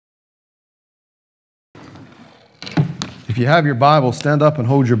If you have your Bible, stand up and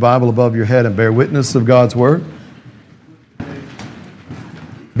hold your Bible above your head and bear witness of God's Word.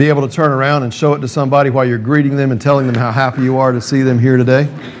 Be able to turn around and show it to somebody while you're greeting them and telling them how happy you are to see them here today.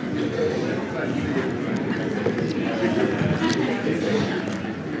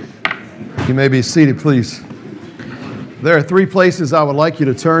 You may be seated, please. There are three places I would like you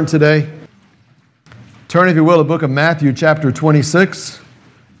to turn today. Turn, if you will, to the book of Matthew chapter 26,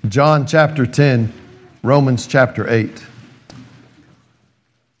 John chapter 10, Romans chapter 8.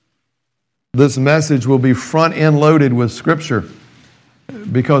 This message will be front-end loaded with Scripture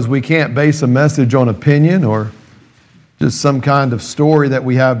because we can't base a message on opinion or just some kind of story that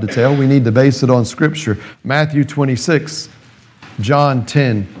we have to tell. We need to base it on Scripture. Matthew 26, John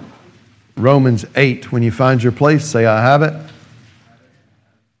 10, Romans 8. When you find your place, say, I have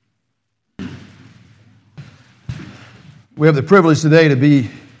it. We have the privilege today to be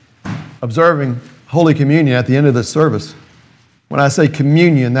observing Holy Communion at the end of this service. When I say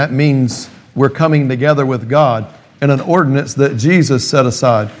communion, that means we're coming together with God in an ordinance that Jesus set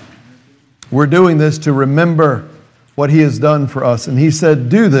aside. We're doing this to remember what He has done for us. And He said,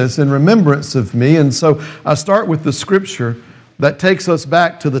 do this in remembrance of me. And so I start with the Scripture that takes us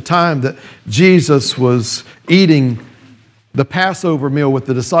back to the time that Jesus was eating the Passover meal with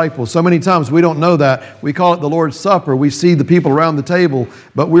the disciples. So many times we don't know that. We call it the Lord's Supper. We see the people around the table,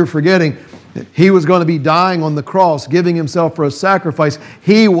 but we're forgetting He was going to be dying on the cross, giving Himself for a sacrifice.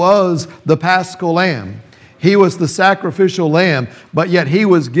 He was the Paschal Lamb. He was the sacrificial lamb, but yet He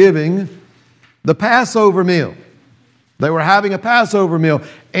was giving the Passover meal. They were having a Passover meal,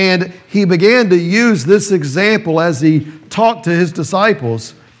 and He began to use this example as He talked to His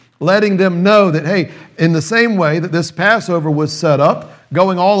disciples, letting them know that, hey, in the same way that this Passover was set up,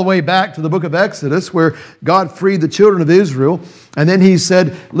 going all the way back to the book of Exodus, where God freed the children of Israel, and then He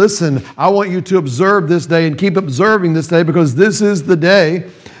said, listen, I want you to observe this day and keep observing this day because this is the day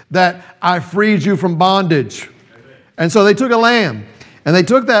that I freed you from bondage. And so they took a lamb, and they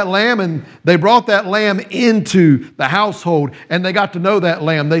took that lamb and they brought that lamb into the household, and they got to know that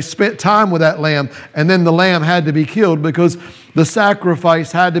lamb. They spent time with that lamb, and then the lamb had to be killed because the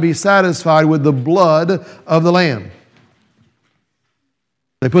sacrifice had to be satisfied with the blood of the lamb.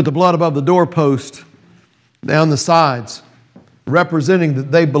 They put the blood above the doorpost, down the sides, representing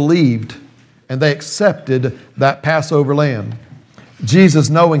that they believed and they accepted that Passover lamb.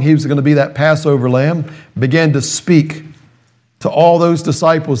 Jesus, knowing He was going to be that Passover lamb, began to speak to all those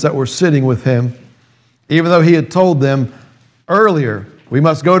disciples that were sitting with Him, even though He had told them earlier, we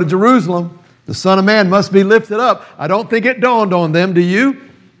must go to Jerusalem. The Son of Man must be lifted up. I don't think it dawned on them, do you?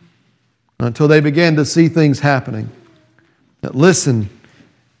 Until they began to see things happening. Now, listen,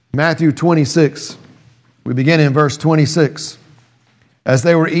 Matthew 26, we begin in verse 26. As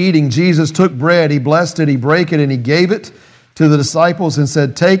they were eating, Jesus took bread, He blessed it, He brake it, and He gave it to the disciples and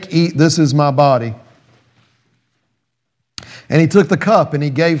said, take, eat, this is my body. And He took the cup and He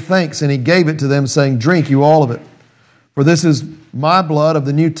gave thanks and He gave it to them, saying, drink you all of it. For this is my blood of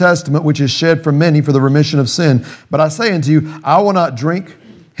the New Testament, which is shed for many for the remission of sin. But I say unto you, I will not drink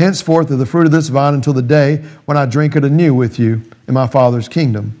henceforth of the fruit of this vine until the day when I drink it anew with you in my Father's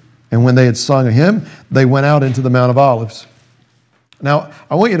kingdom. And when they had sung a hymn, they went out into the Mount of Olives. Now,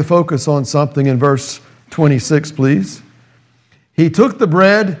 I want you to focus on something in verse 26, please. He took the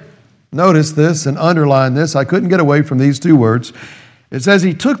bread, notice this and underline this. I couldn't get away from these two words. It says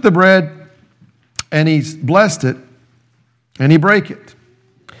He took the bread and He blessed it and He brake it.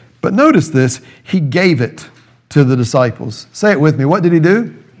 But notice this, He gave it to the disciples. Say it with me. What did He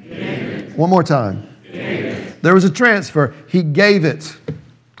do? He gave it. One more time. He gave it. There was a transfer. He gave it.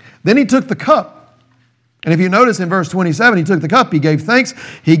 Then He took the cup. And if you notice in verse 27, He took the cup, He gave thanks,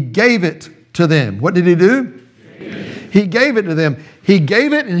 He gave it to them. What did He do? He gave it to them. He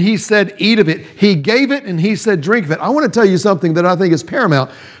gave it and He said, eat of it. He gave it and He said, drink of it. I want to tell you something that I think is paramount.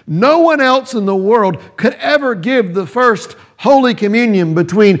 No one else in the world could ever give the first Holy Communion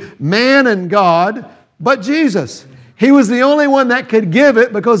between man and God but Jesus. He was the only one that could give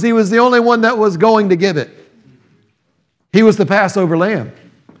it because He was the only one that was going to give it. He was the Passover lamb.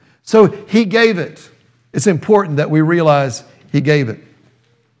 So He gave it. It's important that we realize He gave it.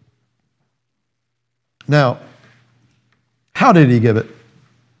 Now, how did He give it?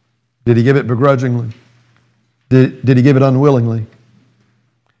 Did He give it begrudgingly? Did He give it unwillingly?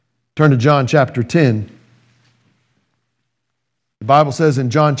 Turn to John chapter 10. The Bible says in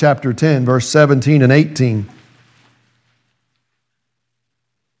John chapter 10, verse 17 and 18,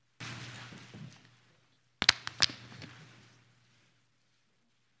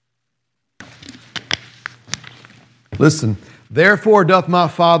 listen, therefore doth my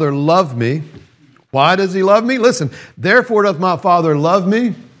Father love me, Why does he love me? Listen, therefore doth my Father love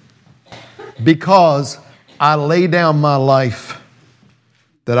me, because I lay down my life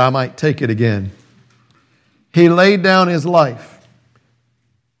that I might take it again. He laid down his life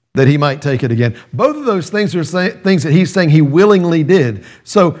that he might take it again. Both of those things are things that he's saying he willingly did.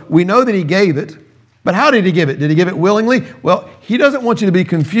 So we know that he gave it, but how did he give it? Did he give it willingly? Well, he doesn't want you to be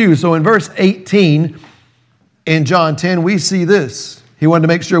confused. So in verse 18 in John 10, we see this. He wanted to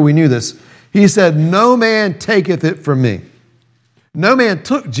make sure we knew this. He said, no man taketh it from me. No man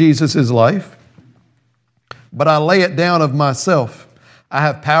took Jesus' life, but I lay it down of myself. I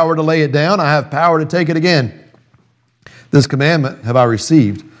have power to lay it down. I have power to take it again. This commandment have I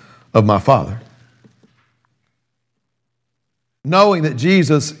received of my Father. Knowing that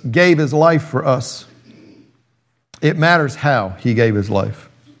Jesus gave his life for us, it matters how he gave his life.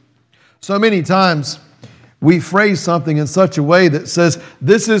 So many times we phrase something in such a way that says,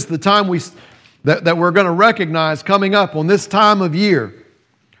 this is the time that we're going to recognize coming up on this time of year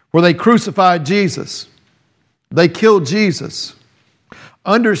where they crucified Jesus. They killed Jesus.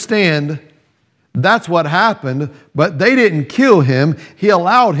 Understand, that's what happened, but they didn't kill him. He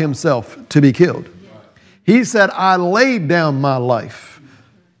allowed himself to be killed. He said, I laid down my life.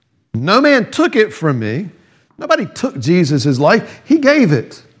 No man took it from me. Nobody took Jesus' life. He gave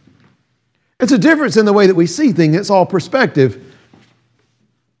it. It's a difference in the way that we see things. It's all perspective.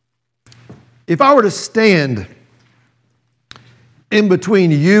 If I were to stand in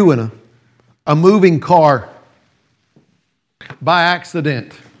between you and a moving car by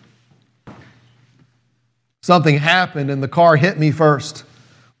accident, something happened and the car hit me first,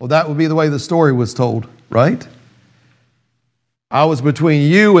 well, that would be the way the story was told, right? I was between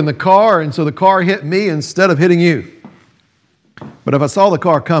you and the car, and so the car hit me instead of hitting you. But if I saw the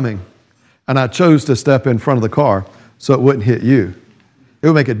car coming and I chose to step in front of the car so it wouldn't hit you, it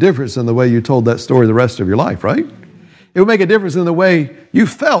would make a difference in the way you told that story the rest of your life, right? It would make a difference in the way you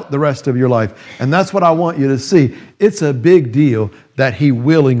felt the rest of your life. And that's what I want you to see. It's a big deal that he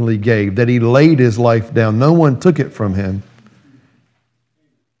willingly gave, that he laid his life down. No one took it from him.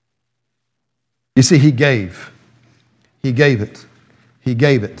 You see, he gave. He gave it. He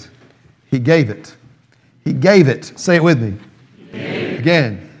gave it. He gave it. He gave it. Say it with me.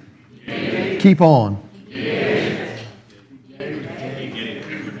 Again. Keep on.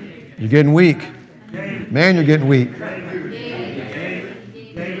 You're getting weak. Man, you're getting weak.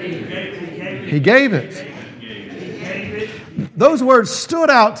 He gave it. Those words stood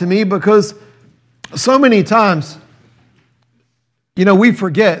out to me because so many times, we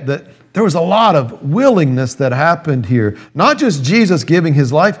forget that there was a lot of willingness that happened here. Not just Jesus giving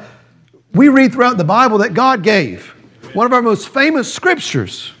his life. We read throughout the Bible that God gave. One of our most famous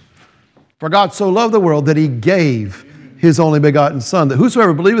scriptures. For God so loved the world that he gave his only begotten Son, that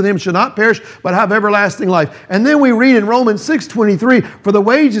whosoever believeth in him should not perish, but have everlasting life. And then we read in Romans 6:23, for the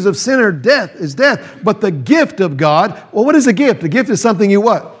wages of sin is death, but the gift of God, well, what is a gift? A gift is something you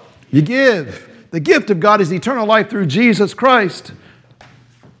what? You give. The gift of God is eternal life through Jesus Christ.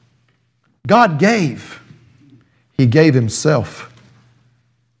 God gave. He gave himself.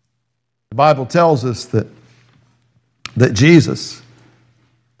 The Bible tells us that Jesus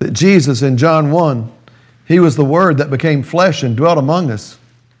in John 1, he was the Word that became flesh and dwelt among us.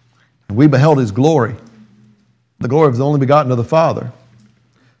 And we beheld his glory, the glory of the only begotten of the Father.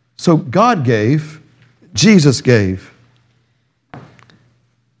 So God gave, Jesus gave.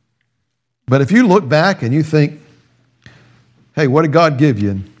 But if you look back and you think, hey, what did God give you?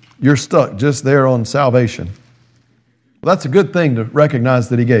 And you're stuck just there on salvation. Well, that's a good thing to recognize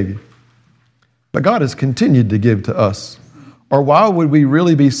that he gave you. But God has continued to give to us. Or why would we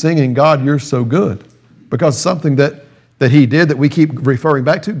really be singing, God, you're so good? Because something that he did that we keep referring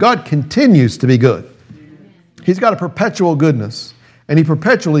back to, God continues to be good. He's got a perpetual goodness, and he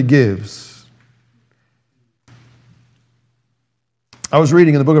perpetually gives. I was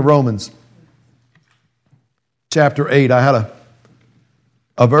reading in the book of Romans, chapter 8. I had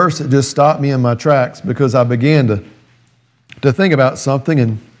a verse that just stopped me in my tracks because I began to think about something,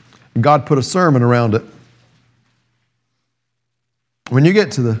 and God put a sermon around it. When you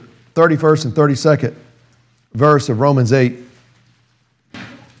get to the 31st and 32nd verse of Romans 8,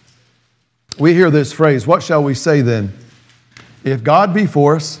 we hear this phrase, what shall we say then? If God be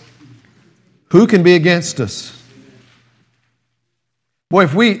for us, who can be against us? Boy,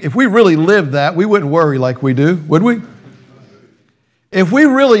 if we really lived that, we wouldn't worry like we do, would we? If we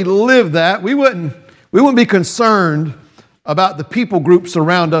really lived that, we wouldn't be concerned about the people groups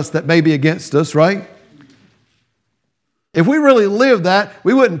around us that may be against us, right? If we really lived that,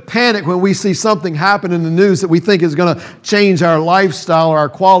 we wouldn't panic when we see something happen in the news that we think is going to change our lifestyle or our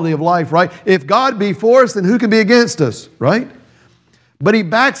quality of life, right? If God be for us, then who can be against us, right? But he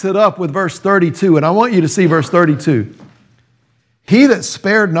backs it up with verse 32, and I want you to see verse 32. He that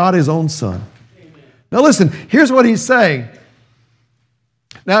spared not his own son. Now listen, here's what he's saying.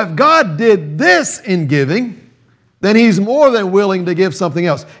 Now if God did this in giving, then he's more than willing to give something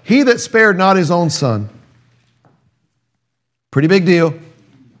else. He that spared not his own son. Pretty big deal.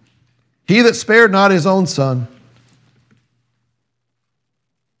 He that spared not his own son,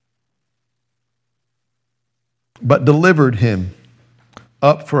 but delivered him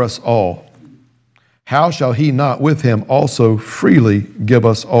up for us all, how shall he not with him also freely give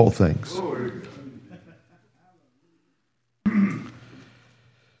us all things?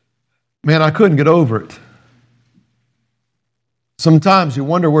 Man, I couldn't get over it. Sometimes you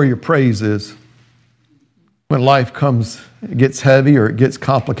wonder where your praise is when life comes, it gets heavy or it gets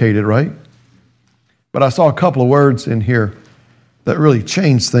complicated, right? But I saw a couple of words in here that really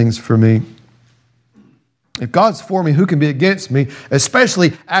changed things for me. If God's for me, who can be against me?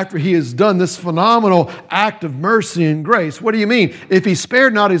 Especially after he has done this phenomenal act of mercy and grace. What do you mean? If he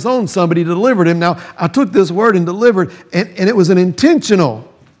spared not his own son, but he delivered him. Now, I took this word and delivered, and it was an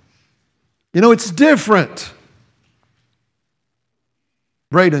intentional. You know, it's different.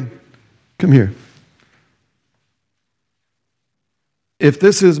 Braden, come here. If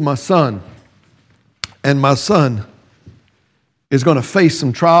this is my son, and my son is going to face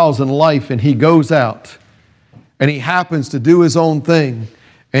some trials in life, and he goes out, and he happens to do his own thing,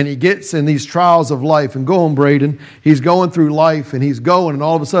 and he gets in these trials of life, and go on, Braden, he's going through life, and he's going, and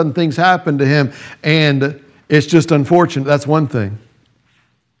all of a sudden things happen to him, and it's just unfortunate. That's one thing.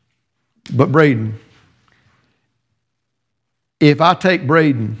 But Braden, if I take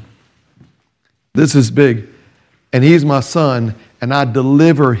Braden, this is big, and he's my son, and I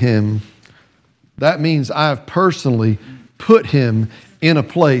deliver him, that means I have personally put him in a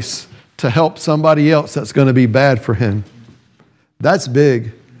place to help somebody else that's going to be bad for him. That's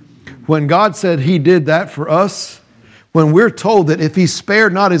big. When God said he did that for us, when we're told that if he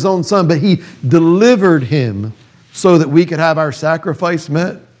spared not his own son, but he delivered him so that we could have our sacrifice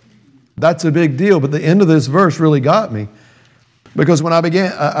met, that's a big deal. But the end of this verse really got me. Because when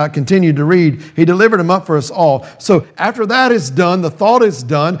I continued to read, he delivered him up for us all. So after that is done, the thought is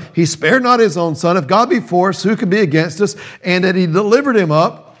done. He spared not his own son. If God be for us, who can be against us? And that he delivered him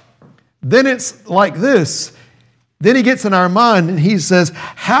up. Then it's like this. Then he gets in our mind and he says,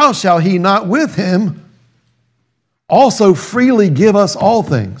 how shall he not with him also freely give us all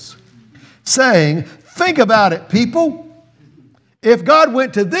things? Saying, think about it, people. If God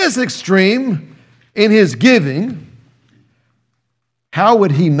went to this extreme in his giving, how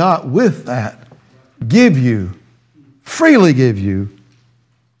would he not with that freely give you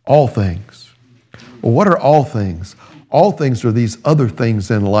all things? Well, what are all things? All things are these other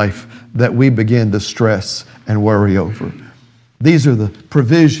things in life that we begin to stress and worry over. These are the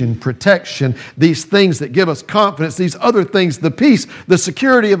provision, protection, these things that give us confidence, these other things, the peace, the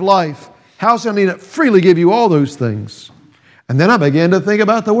security of life. How shall he not freely give you all those things? And then I began to think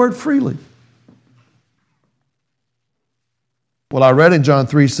about the word freely. Well, I read in John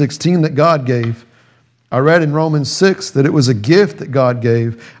 3:16 that God gave. I read in Romans 6 that it was a gift that God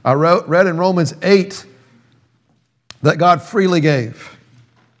gave. I read in Romans 8 that God freely gave.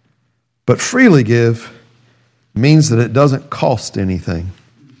 But freely give means that it doesn't cost anything.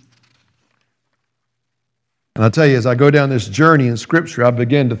 And I tell you, as I go down this journey in Scripture, I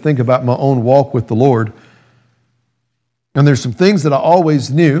begin to think about my own walk with the Lord. And there's some things that I always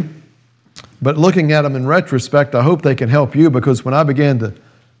knew, but looking at them in retrospect, I hope they can help you, because when I began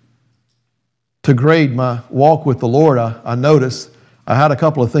to grade my walk with the Lord, I noticed I had a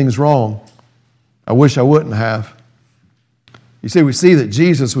couple of things wrong. I wish I wouldn't have. You see, we see that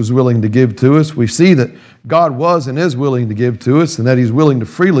Jesus was willing to give to us. We see that God was and is willing to give to us, and that he's willing to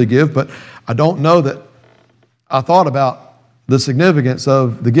freely give, but I don't know that I thought about the significance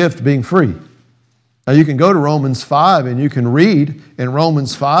of the gift being free. Now you can go to Romans 5 and you can read in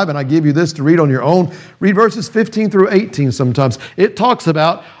Romans 5, and I give you this to read on your own. Read verses 15 through 18 sometimes. It talks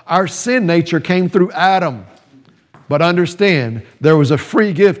about our sin nature came through Adam. But understand, there was a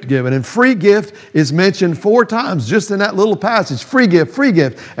free gift given. And free gift is mentioned 4 times just in that little passage. Free gift, free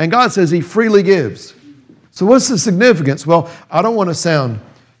gift. And God says he freely gives. So what's the significance? Well, I don't want to sound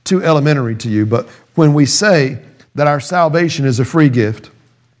too elementary to you, but when we say that our salvation is a free gift,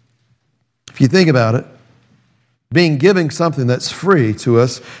 if you think about it, giving something that's free to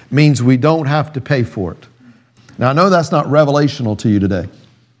us means we don't have to pay for it. Now, I know that's not revelational to you today,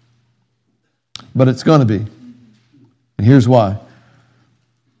 but it's going to be. And here's why.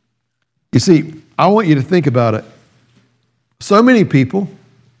 You see, I want you to think about it. So many people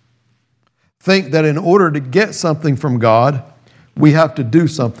think that in order to get something from God, we have to do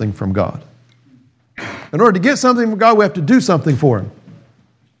something from God. In order to get something from God, we have to do something for Him.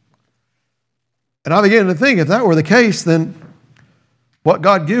 And I begin to think, if that were the case, then what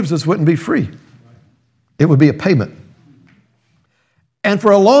God gives us wouldn't be free. It would be a payment. And for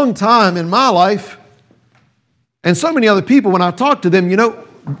a long time in my life, and so many other people, when I talk to them,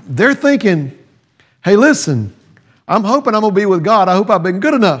 they're thinking, hey, listen, I'm hoping I'm going to be with God. I hope I've been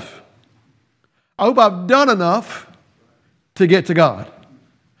good enough. I hope I've done enough to get to God.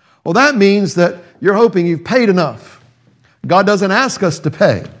 Well, that means that you're hoping you've paid enough. God doesn't ask us to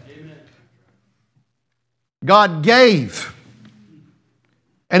pay. God gave.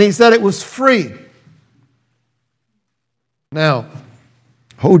 And He said it was free. Now,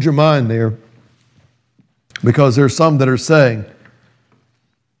 hold your mind there, because there's some that are saying,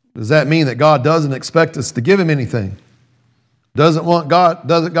 does that mean that God doesn't expect us to give Him anything? Doesn't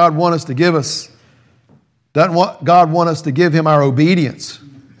God want us to give us? Doesn't God want us to give Him our obedience?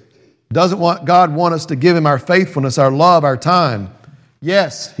 Doesn't God want us to give Him our faithfulness, our love, our time?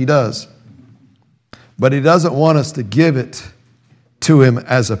 Yes, He does. But He doesn't want us to give it to Him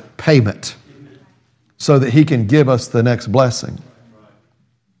as a payment so that He can give us the next blessing.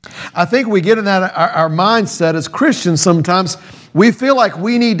 I think we get in that our mindset as Christians sometimes. We feel like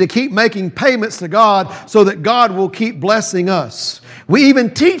we need to keep making payments to God so that God will keep blessing us. We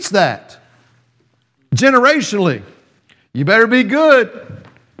even teach that generationally. You better be good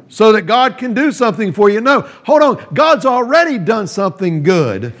so that God can do something for you. No, hold on. God's already done something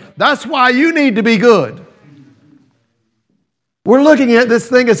good. That's why you need to be good. We're looking at this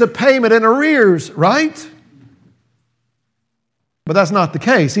thing as a payment in arrears, right? But that's not the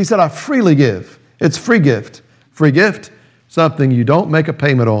case. He said, I freely give. It's free gift. Free gift, something you don't make a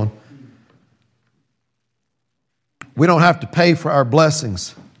payment on. We don't have to pay for our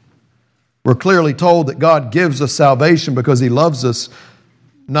blessings. We're clearly told that God gives us salvation because He loves us,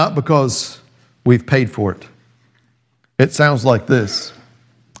 not because we've paid for it. It sounds like this.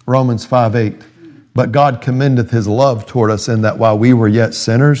 Romans 5:8. But God commendeth His love toward us in that while we were yet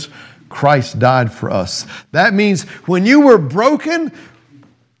sinners, Christ died for us. That means when you were broken,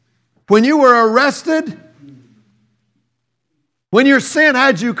 when you were arrested, when your sin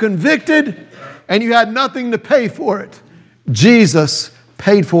had you convicted and you had nothing to pay for it, Jesus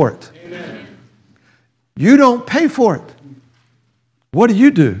paid for it. Amen. You don't pay for it. What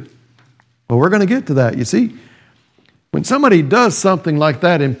do? Well, we're going to get to that. You see, when somebody does something like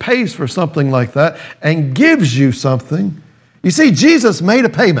that and pays for something like that and gives you something, you see, Jesus made a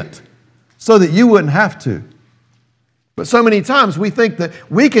payment so that you wouldn't have to. But so many times we think that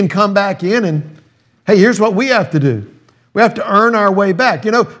we can come back in and, hey, here's what we have to do. We have to earn our way back.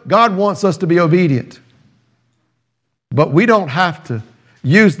 God wants us to be obedient. But we don't have to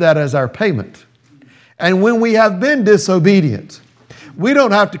use that as our payment. And when we have been disobedient, we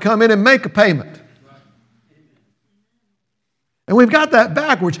don't have to come in and make a payment. And we've got that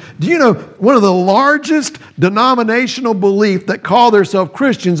backwards. Do you know one of the largest denominational beliefs that call themselves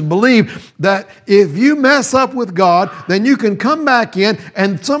Christians believe that if you mess up with God, then you can come back in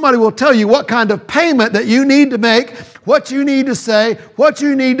and somebody will tell you what kind of payment that you need to make, what you need to say, what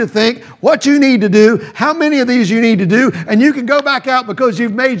you need to think, what you need to do, how many of these you need to do, and you can go back out because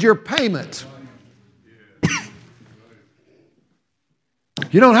you've made your payment.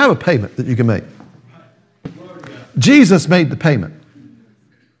 You don't have a payment that you can make. Jesus made the payment.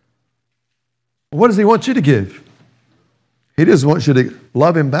 What does He want you to give? He just wants you to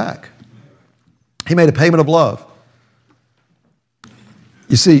love Him back. He made a payment of love.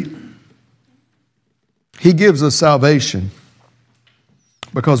 You see, He gives us salvation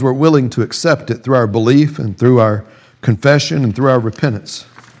because we're willing to accept it through our belief and through our confession and through our repentance.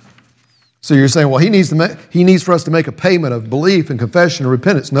 So you're saying, well, He needs for us to make a payment of belief and confession and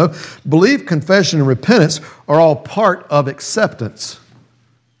repentance. No, belief, confession, and repentance are all part of acceptance.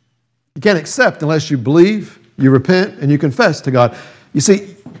 You can't accept unless you believe, you repent, and you confess to God. You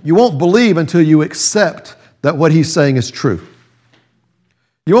see, you won't believe until you accept that what He's saying is true.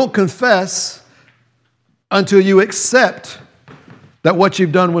 You won't confess until you accept that what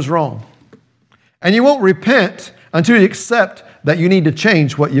you've done was wrong. And you won't repent until you accept that you need to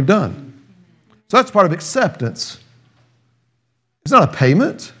change what you've done. So that's part of acceptance. It's not a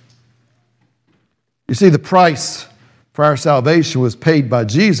payment. You see, the price for our salvation was paid by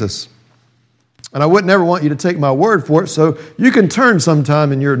Jesus. And I would never want you to take my word for it, so you can turn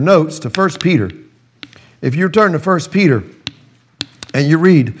sometime in your notes to 1 Peter. If you turn to 1 Peter and you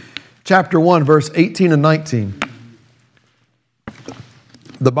read chapter 1, verse 18 and 19.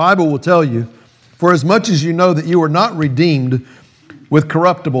 The Bible will tell you, for as much as you know that you are not redeemed with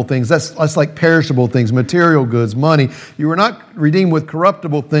corruptible things, that's like perishable things, material goods, money. You are not redeemed with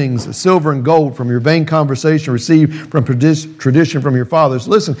corruptible things, silver and gold, from your vain conversation received from tradition from your fathers.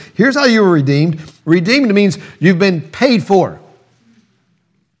 Listen, here's how you were redeemed. Redeemed means you've been paid for.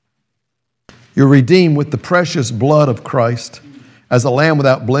 You're redeemed with the precious blood of Christ as a lamb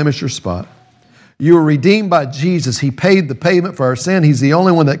without blemish or spot. You were redeemed by Jesus. He paid the payment for our sin. He's the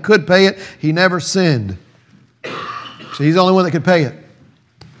only one that could pay it. He never sinned. So He's the only one that could pay it.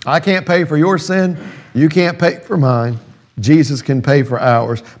 I can't pay for your sin. You can't pay for mine. Jesus can pay for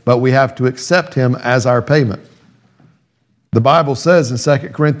ours, but we have to accept Him as our payment. The Bible says in 2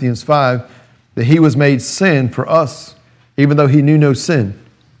 Corinthians 5 that He was made sin for us, even though He knew no sin.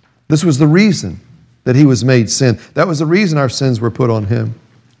 This was the reason that He was made sin. That was the reason our sins were put on Him.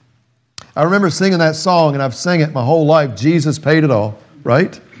 I remember singing that song, and I've sang it my whole life. Jesus paid it all,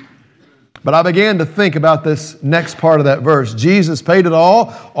 right? But I began to think about this next part of that verse. Jesus paid it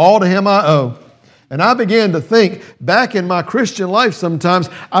all to Him I owe. And I began to think, back in my Christian life sometimes,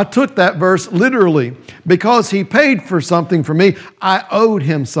 I took that verse literally. Because He paid for something for me, I owed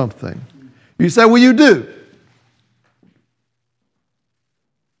Him something. You say, well, you do.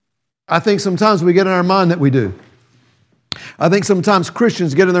 I think sometimes we get in our mind that we do. I think sometimes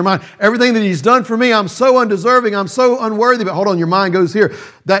Christians get in their mind, everything that He's done for me, I'm so undeserving, I'm so unworthy. But hold on, your mind goes here,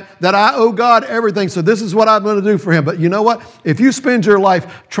 that I owe God everything, so this is what I'm going to do for Him. But you know what? If you spend your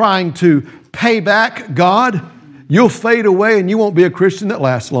life trying to pay back God, you'll fade away and you won't be a Christian that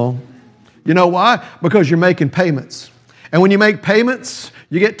lasts long. You know why? Because you're making payments. And when you make payments,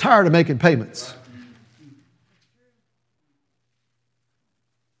 you get tired of making payments.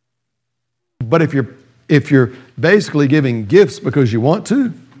 But if you're basically giving gifts because you want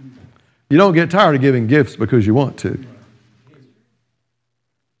to, you don't get tired of giving gifts because you want to.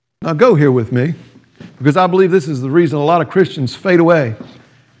 Now go here with me, because I believe this is the reason a lot of Christians fade away.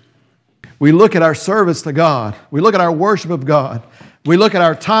 We look at our service to God. We look at our worship of God. We look at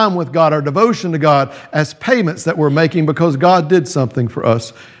our time with God, our devotion to God, as payments that we're making because God did something for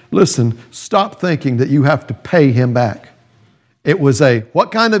us. Listen, stop thinking that you have to pay Him back. It was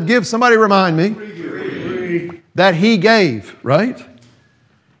what kind of gift? Somebody remind me. Free. That He gave, right?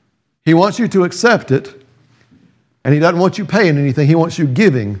 He wants you to accept it, and He doesn't want you paying anything. He wants you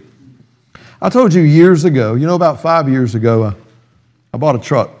giving. I told you years ago, about 5 years ago, I bought a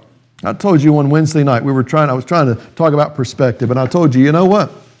truck. I told you one Wednesday night, I was trying to talk about perspective, and I told you, you know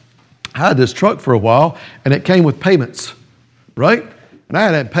what? I had this truck for a while, and it came with payments, right? And I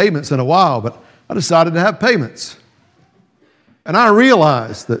hadn't had payments in a while, but I decided to have payments. And I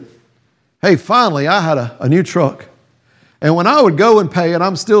realized that, hey, finally I had a new truck. And when I would go and pay it,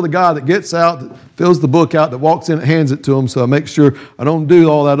 I'm still the guy that gets out, that fills the book out, that walks in and hands it to them. So I make sure I don't do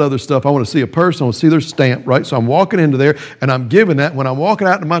all that other stuff. I want to see a person, I want to see their stamp, right? So I'm walking into there and I'm giving that. When I'm walking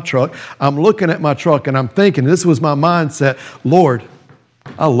out to my truck, I'm looking at my truck and I'm thinking, this was my mindset, Lord,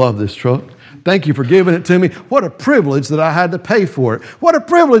 I love this truck. Thank you for giving it to me. What a privilege that I had to pay for it. What a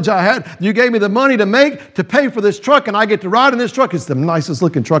privilege I had. You gave me the money to pay for this truck, and I get to ride in this truck. It's the nicest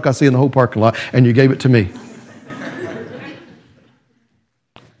looking truck I see in the whole parking lot, and you gave it to me.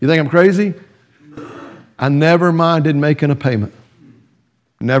 You think I'm crazy? I never minded making a payment.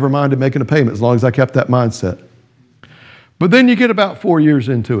 Never minded making a payment as long as I kept that mindset. But then you get about 4 years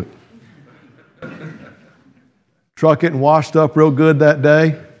into it. Truck getting washed up real good that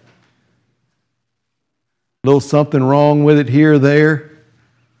day. A little something wrong with it here or there.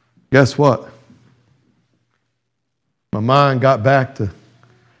 Guess what? My mind got back to,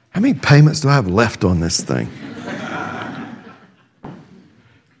 how many payments do I have left on this thing?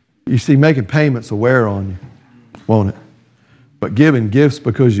 You see, making payments will wear on you, won't it? But giving gifts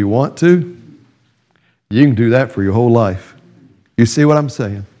because you want to, you can do that for your whole life. You see what I'm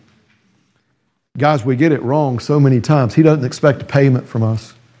saying? Guys, we get it wrong so many times. He doesn't expect a payment from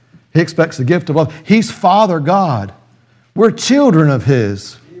us. He expects the gift of love. He's Father God. We're children of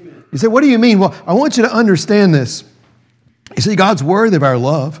His. You say, what do you mean? Well, I want you to understand this. You see, God's worthy of our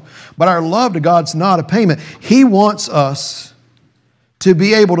love, but our love to God's not a payment. He wants us to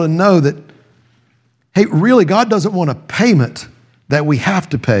be able to know that, hey, really, God doesn't want a payment that we have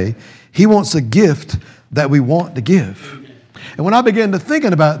to pay. He wants a gift that we want to give. And when I began to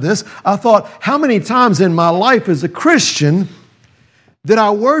thinking about this, I thought, how many times in my life as a Christian did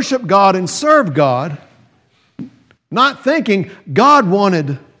I worship God and serve God, not thinking God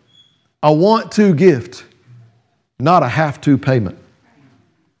wanted a want-to gift, not a have-to payment?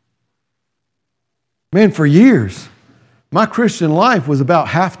 Man, for years, my Christian life was about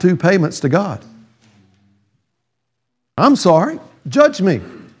have-to payments to God. I'm sorry. judge me.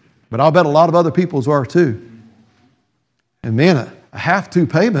 But I'll bet a lot of other people's are too. And man, a have-to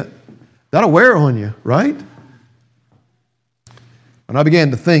payment, that'll wear on you, right? When I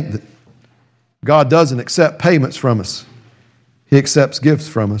began to think that God doesn't accept payments from us, He accepts gifts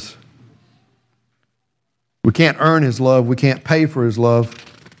from us. We can't earn His love. We can't pay for His love.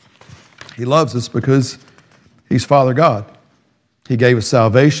 He loves us because He's Father God. He gave us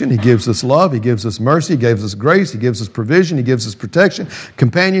salvation. He gives us love. He gives us mercy. He gives us grace. He gives us provision. He gives us protection,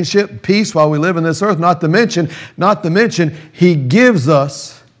 companionship, peace while we live in this earth. Not to mention, He gives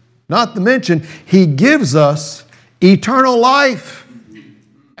us eternal life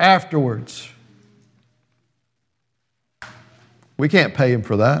afterwards. We can't pay Him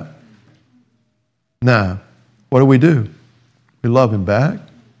for that. Now, what do? We love Him back.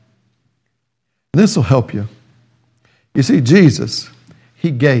 And this will help you. You see, Jesus,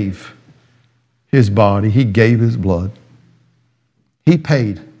 He gave His body. He gave His blood. He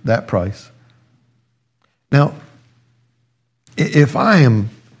paid that price. Now, if I am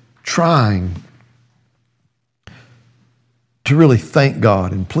trying to really thank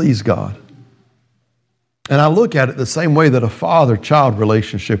God and please God, and I look at it the same way that a father-child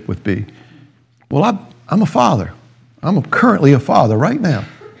relationship would be, well, I'm a father. I'm currently a father right now.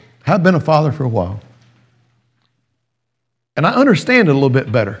 Have been a father for a while. And I understand it a little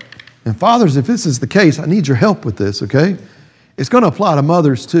bit better. And fathers, if this is the case, I need your help with this, okay? It's going to apply to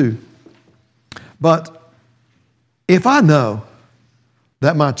mothers too. But if I know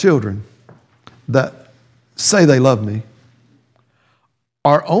that my children that say they love me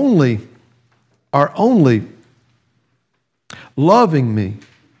are only loving me,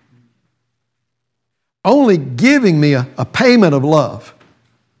 only giving me a payment of love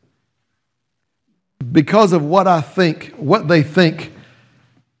because of what they think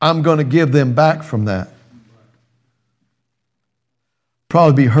I'm going to give them back from that,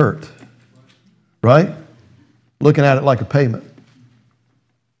 probably be hurt, right? Looking at it like a payment.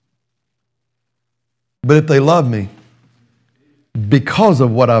 But if they love me because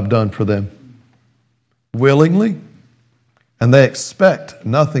of what I've done for them, willingly, and they expect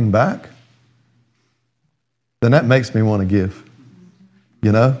nothing back, then that makes me want to give.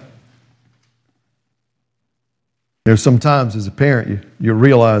 You know? There's sometimes as a parent, you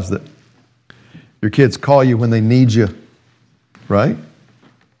realize that your kids call you when they need you, right?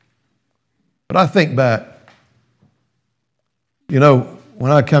 But I think back, you know,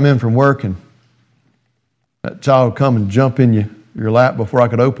 when I come in from work and that child would come and jump in your lap before I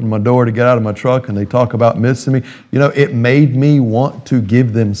could open my door to get out of my truck and they talk about missing me, you know, it made me want to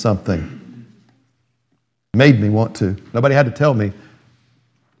give them something. Made me want to. Nobody had to tell me.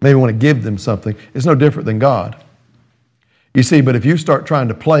 Made me want to give them something. It's no different than God. You see, but if you start trying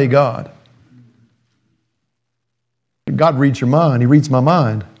to play God, God reads your mind. He reads my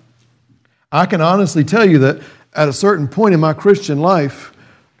mind. I can honestly tell you that at a certain point in my Christian life,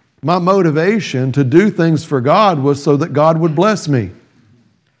 my motivation to do things for God was so that God would bless me.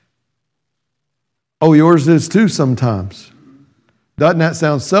 Oh, yours is too sometimes. Doesn't that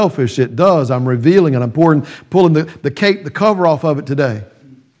sound selfish? It does. I'm revealing it. I'm pulling the cover off of it today.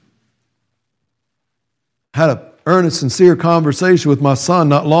 Had a earnest, sincere conversation with my son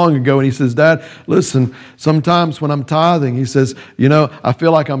not long ago, and he says, Dad, listen, sometimes when I'm tithing, he says, you know, I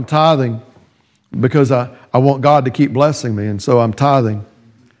feel like I'm tithing because I want God to keep blessing me, and so I'm tithing.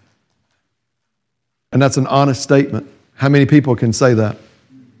 And that's an honest statement. How many people can say that?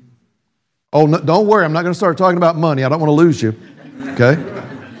 Oh, no, don't worry, I'm not going to start talking about money. I don't want to lose you, okay?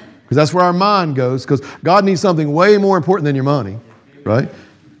 Because that's where our mind goes, because God needs something way more important than your money, right?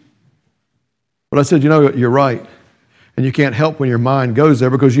 But I said, you know, you're right. And you can't help when your mind goes there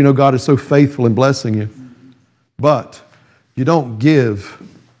because you know God is so faithful in blessing you. But you don't give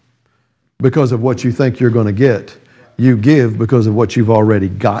because of what you think you're going to get. You give because of what you've already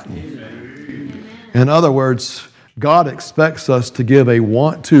gotten. In other words, God expects us to give a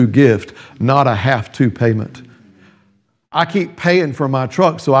want-to gift, not a have-to payment. I keep paying for my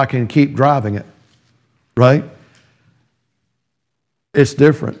truck so I can keep driving it, right? It's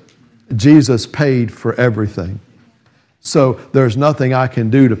different. Jesus paid for everything. So there's nothing I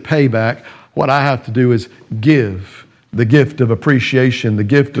can do to pay back. What I have to do is give the gift of appreciation, the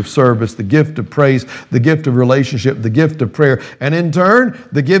gift of service, the gift of praise, the gift of relationship, the gift of prayer. And in turn,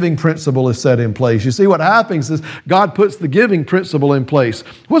 the giving principle is set in place. You see, what happens is God puts the giving principle in place.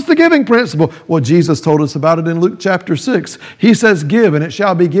 What's the giving principle? Well, Jesus told us about it in Luke chapter 6. He says, give, and it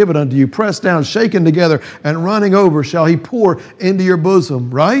shall be given unto you. Pressed down, shaken together, and running over shall He pour into your bosom,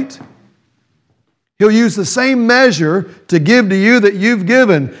 right? He'll use the same measure to give to you that you've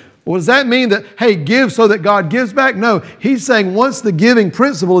given. Well, does that mean that, hey, give so that God gives back? No. He's saying once the giving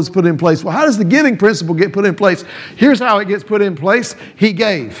principle is put in place. Well, how does the giving principle get put in place? Here's how it gets put in place. He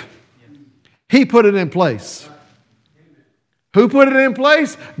gave. He put it in place. Who put it in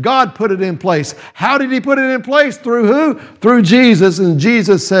place? God put it in place. How did He put it in place? Through who? Through Jesus. And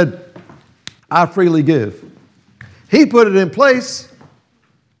Jesus said, I freely give. He put it in place.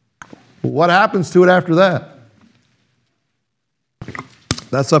 What happens to it after that?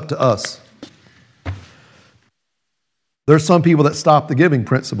 That's up to us. There's some people that stop the giving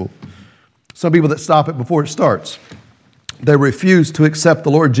principle. Some people that stop it before it starts. They refuse to accept the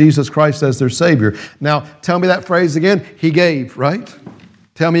Lord Jesus Christ as their Savior. Now, tell me that phrase again. He gave, right?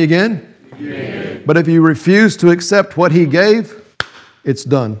 Tell me again. He gave. But if you refuse to accept what He gave, it's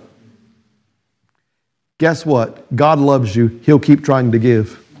done. Guess what? God loves you. He'll keep trying to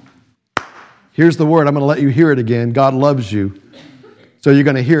give. Here's the word. I'm going to let you hear it again. God loves you. So you're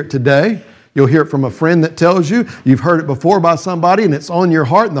going to hear it today. You'll hear it from a friend that tells you. You've heard it before by somebody and it's on your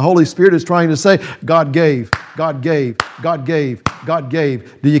heart and the Holy Spirit is trying to say, God gave, God gave, God gave, God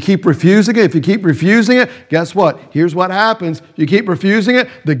gave. Do you keep refusing it? If you keep refusing it, guess what? Here's what happens. You keep refusing it,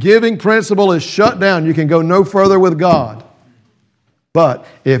 the giving principle is shut down. You can go no further with God. But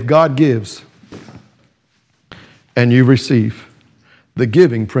if God gives and you receive, the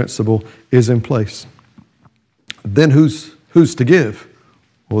giving principle is in place. Then who's to give?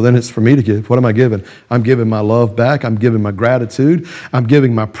 Well, then it's for me to give. What am I giving? I'm giving my love back. I'm giving my gratitude. I'm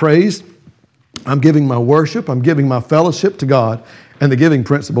giving my praise. I'm giving my worship. I'm giving my fellowship to God. And the giving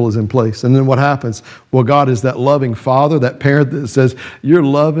principle is in place. And then what happens? Well, God is that loving Father, that parent that says, you're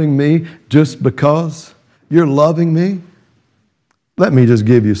loving me just because you're loving me. Let me just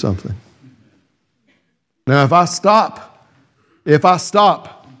give you something. Now, if I stop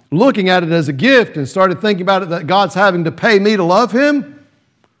looking at it as a gift and started thinking about it that God's having to pay me to love Him,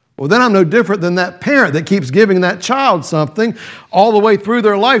 well, then I'm no different than that parent that keeps giving that child something all the way through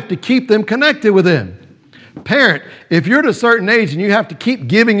their life to keep them connected with Him. Parent, if you're at a certain age and you have to keep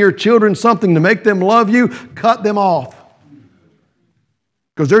giving your children something to make them love you, cut them off.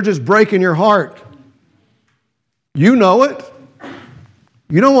 Because they're just breaking your heart. You know it.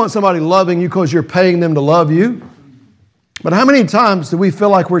 You don't want somebody loving you because you're paying them to love you. But how many times do we feel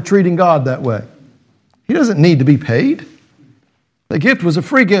like we're treating God that way? He doesn't need to be paid. The gift was a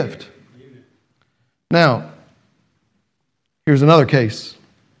free gift. Now, here's another case.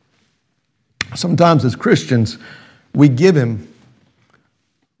 Sometimes as Christians, we give Him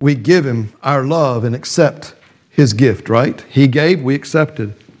our love and accept His gift, right? He gave, we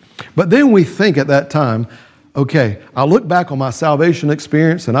accepted. But then we think at that time, okay, I look back on my salvation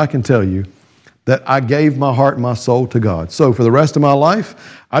experience and I can tell you that I gave my heart and my soul to God. So for the rest of my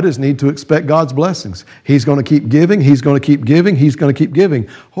life, I just need to expect God's blessings. He's going to keep giving. He's going to keep giving. He's going to keep giving.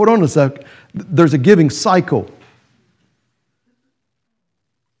 Hold on a sec. There's a giving cycle.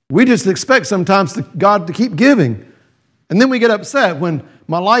 We just expect sometimes God to keep giving. And then we get upset when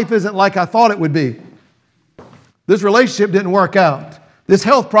my life isn't like I thought it would be. This relationship didn't work out. This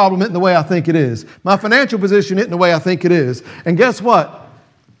health problem isn't the way I think it is. My financial position isn't the way I think it is. And guess what?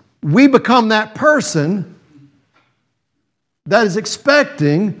 We become that person that is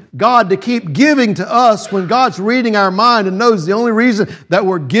expecting God to keep giving to us when God's reading our mind and knows the only reason that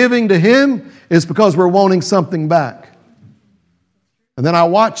we're giving to Him is because we're wanting something back. And then I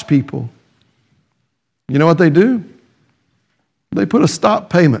watch people. You know what they do? They put a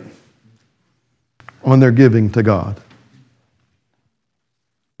stop payment on their giving to God.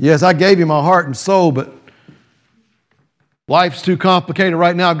 Yes, I gave you my heart and soul, but life's too complicated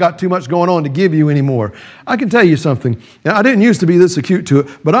right now. I've got too much going on to give you anymore. I can tell you something. Now, I didn't used to be this acute to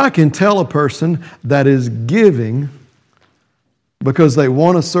it, but I can tell a person that is giving because they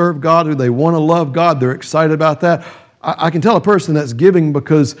want to serve God or they want to love God. They're excited about that. I can tell a person that's giving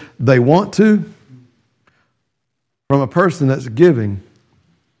because they want to from a person that's giving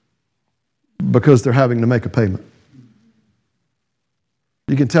because they're having to make a payment.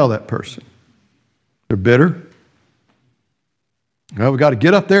 You can tell that person. They're bitter. Well, we've got to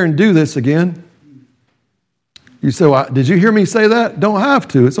get up there and do this again. You say, well, did you hear me say that? Don't have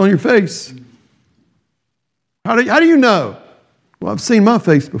to. It's on your face. How do you know? Well, I've seen my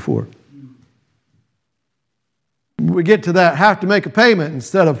face before. We get to that, have to make a payment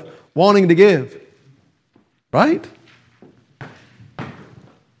instead of wanting to give. Right?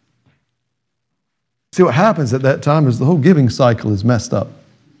 See, what happens at that time is the whole giving cycle is messed up.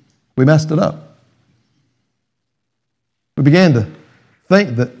 We messed it up. We began to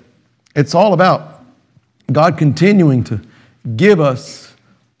think that it's all about God continuing to give us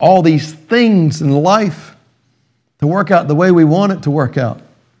all these things in life to work out the way we want it to work out.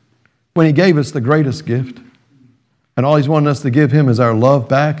 when He gave us the greatest gift. And all He's wanting us to give Him is our love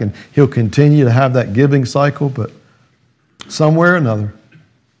back, and He'll continue to have that giving cycle, but somewhere or another,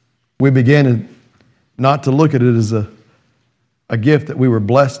 we began not to look at it as a gift that we were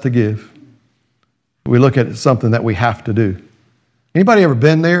blessed to give. We look at it as something that we have to do. Anybody ever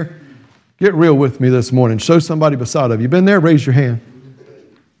been there? Get real with me this morning. Show somebody beside of you. Been there? Raise your hand.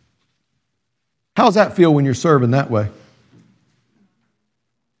 How's that feel when you're serving that way?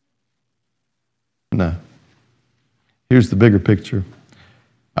 No. Here's the bigger picture.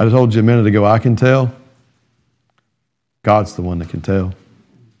 I told you a minute ago, I can tell. God's the one that can tell.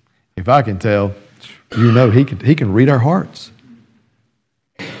 If I can tell, you know He can read our hearts.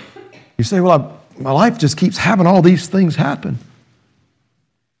 You say, well, my life just keeps having all these things happen.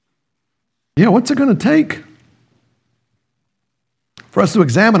 Yeah, what's it going to take for us to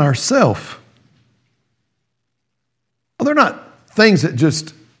examine ourselves? Well, they're not things that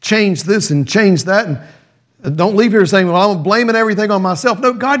just change this and change that, and don't leave here saying, well, I'm blaming everything on myself.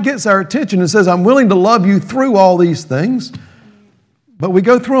 No, God gets our attention and says, I'm willing to love you through all these things, but we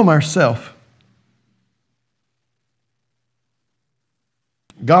go through them ourselves.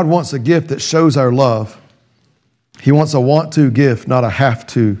 God wants a gift that shows our love. He wants a want-to gift, not a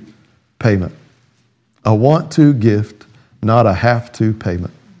have-to payment. A want-to gift, not a have-to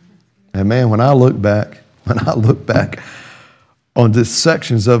payment. And man, when I look back on the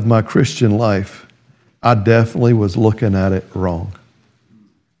sections of my Christian life, I definitely was looking at it wrong.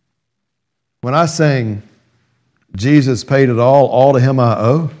 When I sang, Jesus paid it all to Him I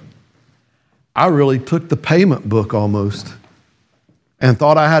owe, I really took the payment book almost and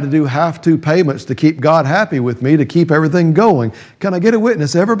thought I had to do have-to payments to keep God happy with me, to keep everything going. Can I get a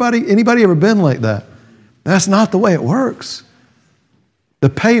witness? Anybody ever been like that? That's not the way it works. The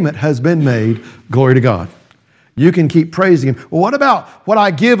payment has been made. Glory to God. You can keep praising Him. Well, what about what I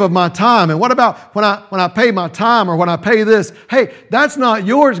give of my time? And what about when I pay my time or when I pay this? Hey, that's not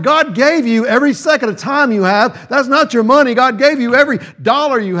yours. God gave you every second of time you have. That's not your money. God gave you every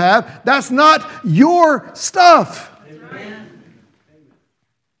dollar you have. That's not your stuff. Amen.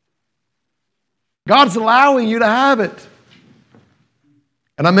 God's allowing you to have it.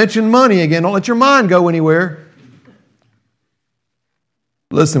 And I mentioned money again. Don't let your mind go anywhere.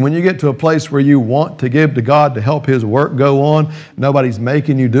 Listen, when you get to a place where you want to give to God to help His work go on, nobody's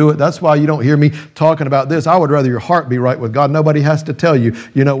making you do it. That's why you don't hear me talking about this. I would rather your heart be right with God. Nobody has to tell you.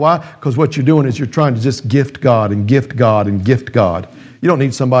 You know why? Because what you're doing is you're trying to just gift God and gift God and gift God. You don't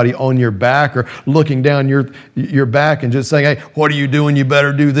need somebody on your back or looking down your back and just saying, hey, what are you doing? You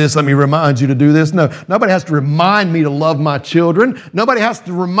better do this. Let me remind you to do this. No, nobody has to remind me to love my children. Nobody has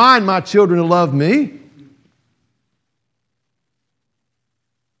to remind my children to love me.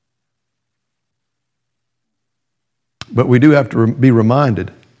 But we do have to be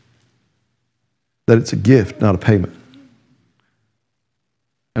reminded that it's a gift, not a payment.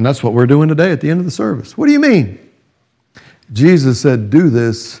 And that's what we're doing today at the end of the service. What do you mean? Jesus said, do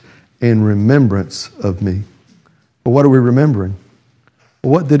this in remembrance of me. Well, what are we remembering?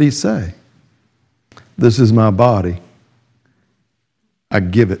 Well, what did He say? This is my body. I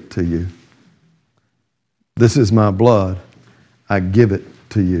give it to you. This is my blood. I give it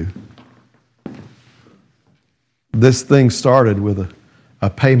to you. This thing started with a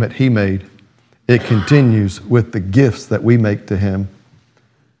payment He made. It continues with the gifts that we make to Him.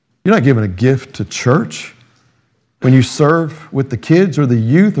 You're not giving a gift to church. When you serve with the kids or the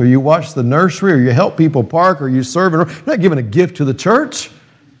youth, or you watch the nursery, or you help people park, or you serve, you're not giving a gift to the church.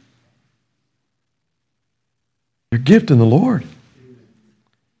 You're gifting the Lord.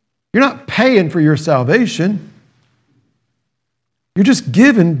 You're not paying for your salvation. You're just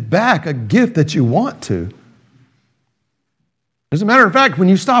giving back a gift that you want to. As a matter of fact, when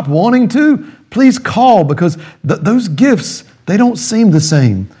you stop wanting to, please call, because those gifts, they don't seem the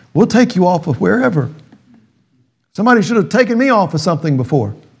same. We'll take you off of wherever. Somebody should have taken me off of something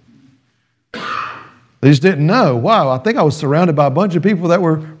before. They just didn't know. Wow, I think I was surrounded by a bunch of people that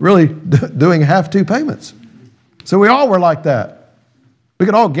were really doing have-to payments. So we all were like that. We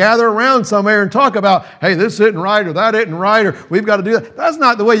could all gather around somewhere and talk about, hey, this isn't right, or that isn't right, or we've got to do that. That's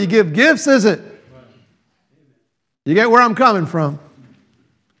not the way you give gifts, is it? You get where I'm coming from?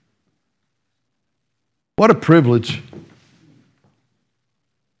 What a privilege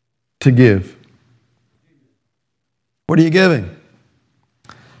to give. What are you giving?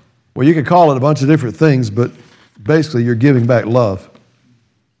 Well, you could call it a bunch of different things, but basically you're giving back love.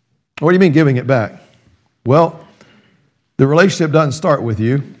 What do you mean giving it back? Well, the relationship doesn't start with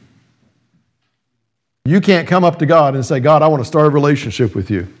you. You can't come up to God and say, God, I want to start a relationship with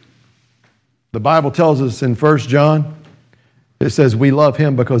you. The Bible tells us in 1 John, It says we love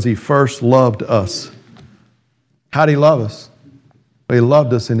Him because He first loved us. How did He love us? He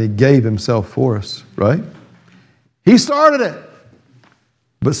loved us and He gave Himself for us, right? He started it.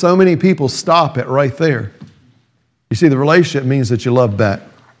 But so many people stop it right there. You see, the relationship means that you love back.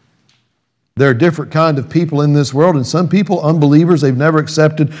 There are different kind of people in this world, and some people, unbelievers, they've never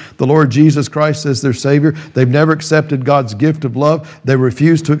accepted the Lord Jesus Christ as their Savior. They've never accepted God's gift of love. They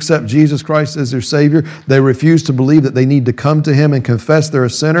refuse to accept Jesus Christ as their Savior. They refuse to believe that they need to come to Him and confess they're a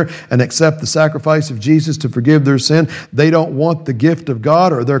sinner and accept the sacrifice of Jesus to forgive their sin. They don't want the gift of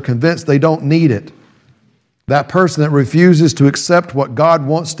God, or they're convinced they don't need it. That person that refuses to accept what God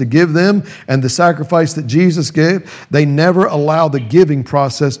wants to give them and the sacrifice that Jesus gave, they never allow the giving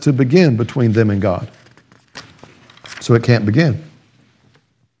process to begin between them and God. So it can't begin.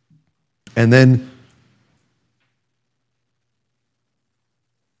 And then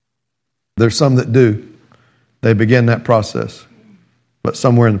there's some that do. They begin that process. But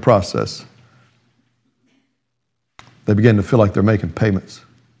somewhere in the process, they begin to feel like they're making payments.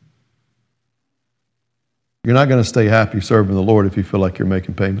 You're not going to stay happy serving the Lord if you feel like you're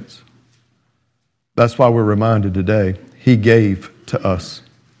making payments. That's why we're reminded today, He gave to us.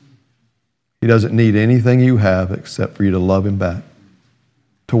 He doesn't need anything you have except for you to love Him back,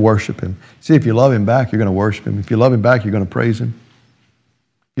 to worship Him. See, if you love Him back, you're going to worship Him. If you love Him back, you're going to praise Him.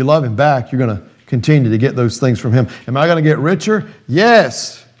 If you love Him back, you're going to continue to get those things from Him. Am I going to get richer?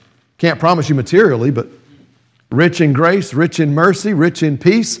 Yes. Can't promise you materially, but rich in grace, rich in mercy, rich in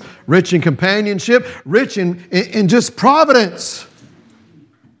peace, rich in companionship, rich in just providence.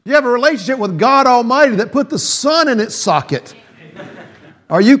 You have a relationship with God Almighty that put the sun in its socket.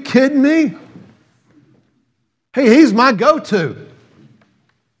 Are you kidding me? Hey, He's my go-to.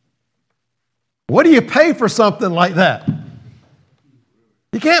 What do you pay for something like that?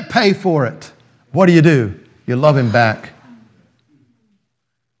 You can't pay for it. What do? You love Him back.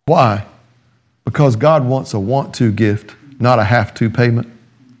 Why? Because God wants a want-to gift, not a have-to payment.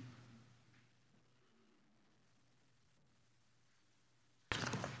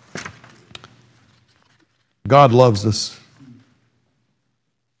 God loves us.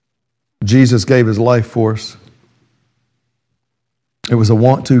 Jesus gave His life for us. It was a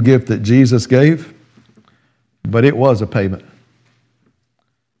want-to gift that Jesus gave, but it was a payment.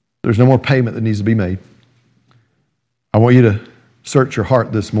 There's no more payment that needs to be made. I want you to search your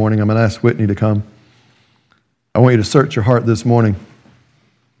heart this morning. I'm going to ask Whitney to come. I want you to search your heart this morning.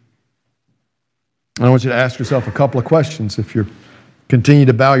 And I want you to ask yourself a couple of questions. If you're continue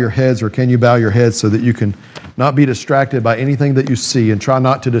to bow your heads, or can you bow your heads so that you can not be distracted by anything that you see, and try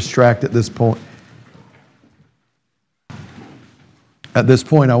not to distract at this point. At this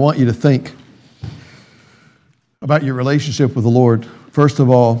point, I want you to think about your relationship with the Lord. First of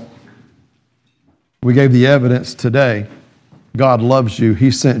all, we gave the evidence today. God loves you. He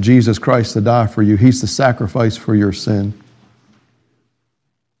sent Jesus Christ to die for you. He's the sacrifice for your sin.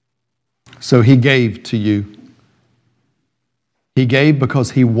 So He gave to you. He gave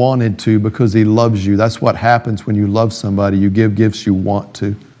because He wanted to, because He loves you. That's what happens when you love somebody. You give gifts you want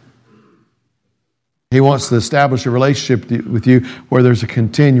to. He wants to establish a relationship with you where there's a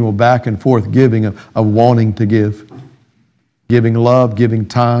continual back and forth giving of wanting to give. Giving love, giving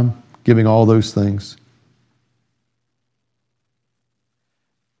time, giving all those things.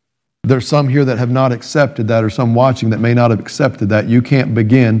 There's some here that have not accepted that, or some watching that may not have accepted that. You can't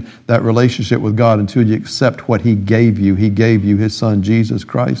begin that relationship with God until you accept what He gave you. He gave you His Son, Jesus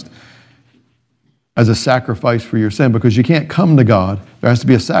Christ, as a sacrifice for your sin, because you can't come to God. There has to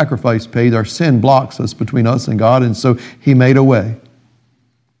be a sacrifice paid. Our sin blocks us between us and God, and so He made a way.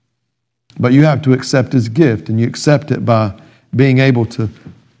 But you have to accept His gift, and you accept it by being able to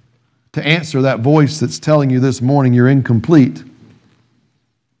answer that voice that's telling you this morning you're incomplete.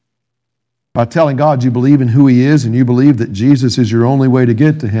 By telling God you believe in who He is, and you believe that Jesus is your only way to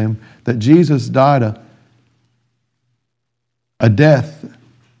get to Him, that Jesus died a death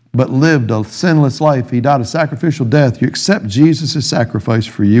but lived a sinless life. He died a sacrificial death. You accept Jesus' sacrifice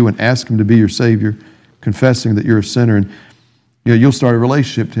for you and ask Him to be your Savior, confessing that you're a sinner, and you'll start a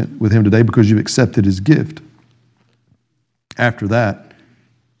relationship with Him today because you've accepted His gift. After that,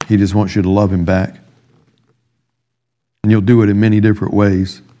 He just wants you to love Him back. And you'll do it in many different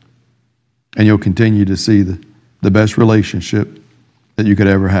ways. And you'll continue to see the best relationship that you could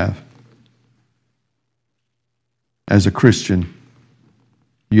ever have. As a Christian,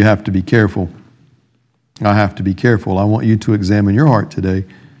 you have to be careful. I have to be careful. I want you to examine your heart today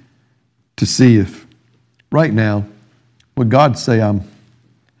to see if right now would God say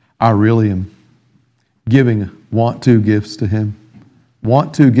I really am giving want-to gifts to Him.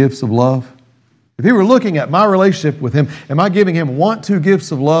 Want-to gifts of love. If He were looking at my relationship with Him, am I giving Him want-to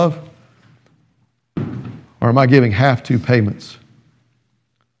gifts of love? Or am I giving have-to payments?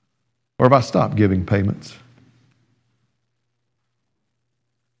 Or have I stopped giving payments?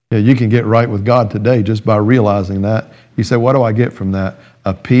 Yeah, you can get right with God today just by realizing that. You say, what do I get from that?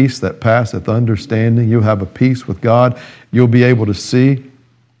 A peace that passeth understanding. You'll have a peace with God. You'll be able to see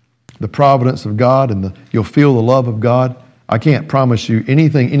the providence of God and you'll feel the love of God. I can't promise you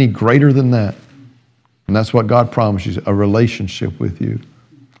anything any greater than that. And that's what God promises, a relationship with you.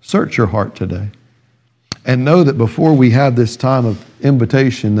 Search your heart today. And know that before we have this time of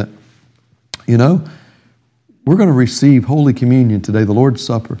invitation that, we're going to receive Holy Communion today, the Lord's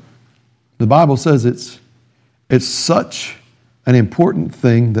Supper. The Bible says it's such an important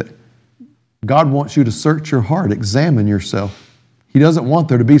thing that God wants you to search your heart, examine yourself. He doesn't want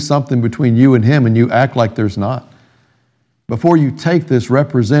there to be something between you and Him and you act like there's not. Before you take this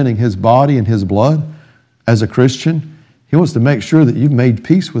representing His body and His blood as a Christian, He wants to make sure that you've made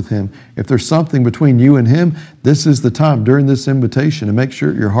peace with Him. If there's something between you and Him, this is the time during this invitation to make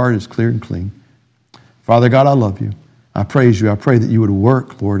sure your heart is clear and clean. Father God, I love you. I praise you. I pray that you would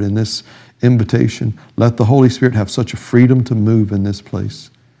work, Lord, in this invitation. Let the Holy Spirit have such a freedom to move in this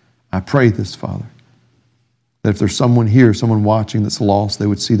place. I pray this, Father, that if there's someone here, someone watching that's lost, they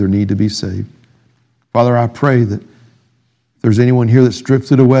would see their need to be saved. Father, I pray that if there's anyone here that's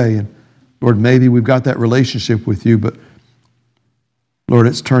drifted away, and Lord, maybe we've got that relationship with you, but Lord,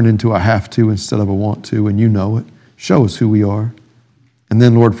 it's turned into a have to instead of a want to, and you know it. Show us who we are. And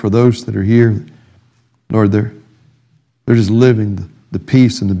then, Lord, for those that are here, Lord, they're just living the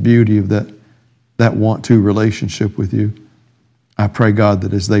peace and the beauty of that want-to relationship with you. I pray, God,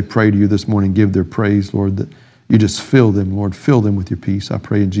 that as they pray to you this morning, give their praise, Lord, that you just fill them, Lord, fill them with your peace. I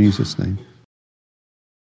pray in Jesus' name.